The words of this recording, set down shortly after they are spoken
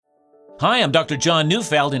Hi, I'm Dr. John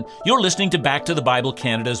Neufeld, and you're listening to Back to the Bible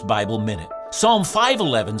Canada's Bible Minute. Psalm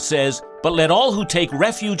 5:11 says, "But let all who take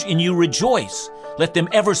refuge in you rejoice. Let them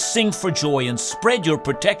ever sing for joy and spread your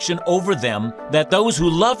protection over them, that those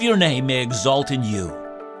who love your name may exalt in you."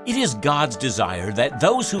 It is God's desire that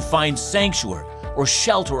those who find sanctuary or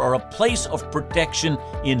shelter or a place of protection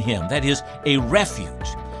in Him, that is, a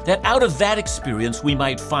refuge, that out of that experience we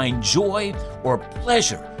might find joy or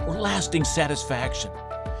pleasure or lasting satisfaction.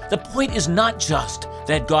 The point is not just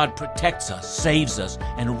that God protects us, saves us,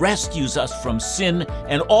 and rescues us from sin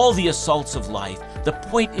and all the assaults of life. The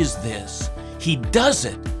point is this: He does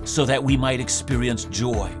it so that we might experience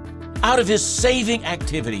joy. Out of His saving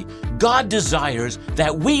activity, God desires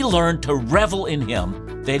that we learn to revel in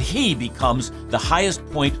Him, that He becomes the highest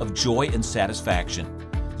point of joy and satisfaction.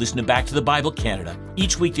 Listen to Back to the Bible Canada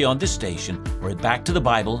each weekday on this station or at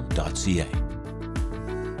backtothebible.ca.